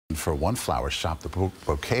For one flower shop, the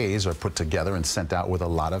bouquets are put together and sent out with a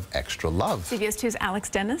lot of extra love. CBS 2's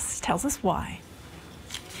Denis tells us why.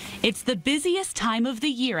 It's the busiest time of the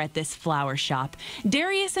year at this flower shop.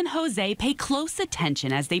 Darius and Jose pay close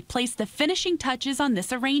attention as they place the finishing touches on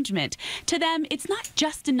this arrangement. To them, it's not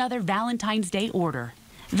just another Valentine's Day order.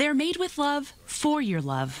 They're made with love, for your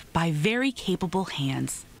love, by very capable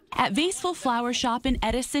hands. At Vaseful Flower Shop in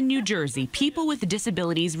Edison, New Jersey, people with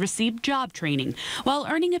disabilities receive job training while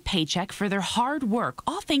earning a paycheck for their hard work,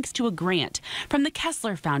 all thanks to a grant from the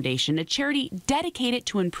Kessler Foundation, a charity dedicated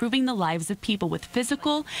to improving the lives of people with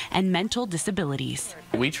physical and mental disabilities.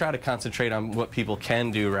 We try to concentrate on what people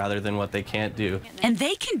can do rather than what they can't do. And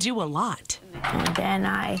they can do a lot. And then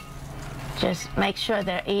I just make sure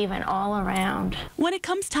they're even all around. When it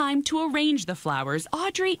comes time to arrange the flowers,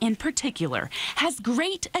 Audrey in particular has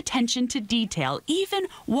great attention to detail. Even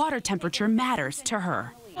water temperature matters to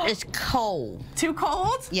her. It's cold. Too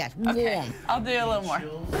cold? Yes, okay. Warm. I'll do a little more.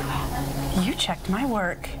 You checked my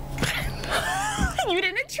work. You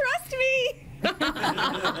didn't trust me.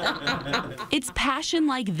 It's passion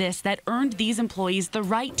like this that earned these employees the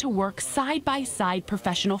right to work side by side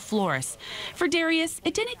professional florists. For Darius,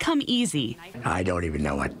 it didn't come easy. I don't even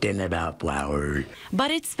know a thing about flowers.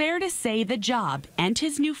 But it's fair to say the job and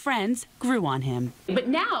his new friends grew on him. But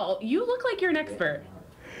now you look like you're an expert.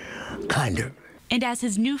 Kind of. And as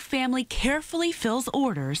his new family carefully fills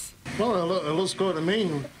orders, well, it looks good to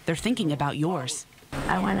me. They're thinking about yours.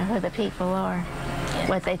 I wonder who the people are,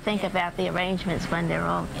 what they think about the arrangements when they're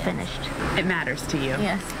all finished. It matters to you.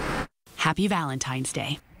 Yes. Happy Valentine's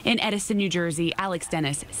Day. In Edison, New Jersey,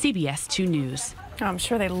 Denis, CBS 2 News. I'm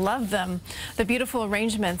sure they love them. The beautiful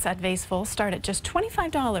arrangements at Vaseful start at just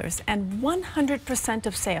 $25, and 100%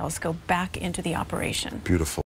 of sales go back into the operation. Beautiful.